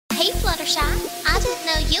Hey, Fluttershy. I didn't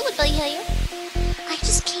know you would be here. I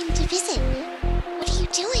just came to visit. What are you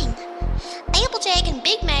doing? Applejack and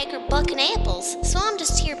Big Mac are bucking apples, so I'm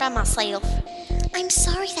just here by myself. I'm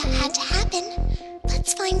sorry that had to happen.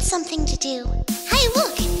 Let's find something to do. Hey,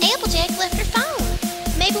 look! Applejack left her phone.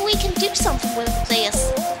 Maybe we can do something with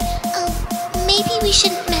this. Oh, maybe we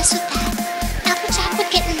shouldn't mess with that. Applejack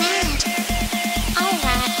would get mad.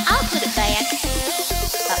 Alright, I'll put it back.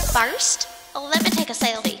 But first, let me take a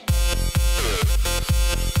selfie.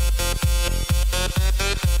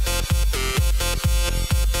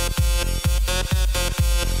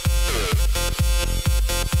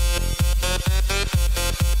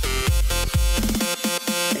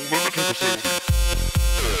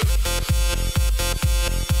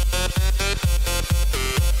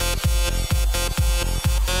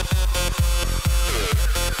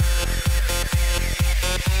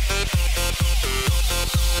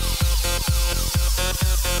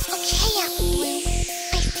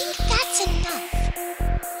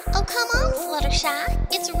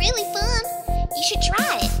 It's really fun. You should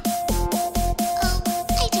try it. Oh,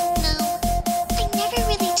 I don't know. I never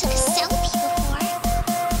really took a selfie before.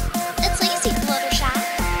 It's easy, Fluttershy.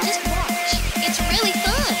 Just watch. It's really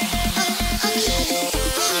fun. Oh, okay.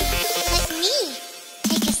 Let me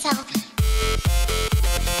take a selfie.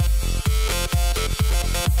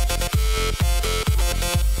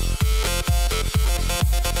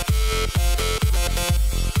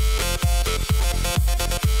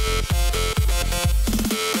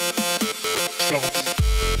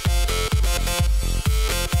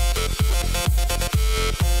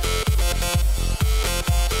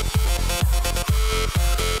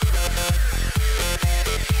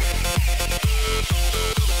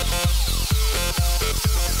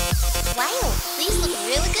 Wow, these look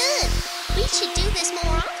really good. We should do this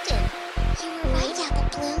more often. You were right, Apple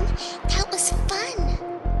Bloom. That was fun.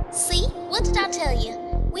 See? What did I tell you?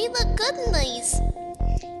 We look good in these.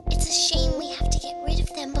 It's a shame we have to get rid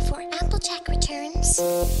of them before Applejack returns.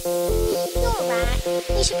 You're right.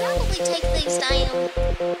 We should probably take these down.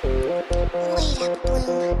 Wait, Apple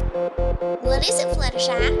Bloom. What is it,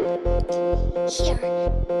 Fluttershy? Here.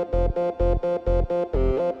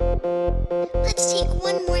 Let's take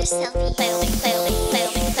one more selfie. Selfie, selfie,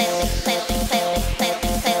 selfie, selfie, selfie, selfie,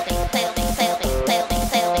 selfie, selfie, selfie, selfie, selfie, selfie, selfie,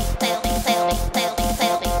 selfie, selfie,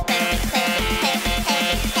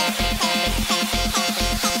 selfie,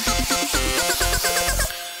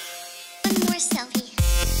 one more selfie.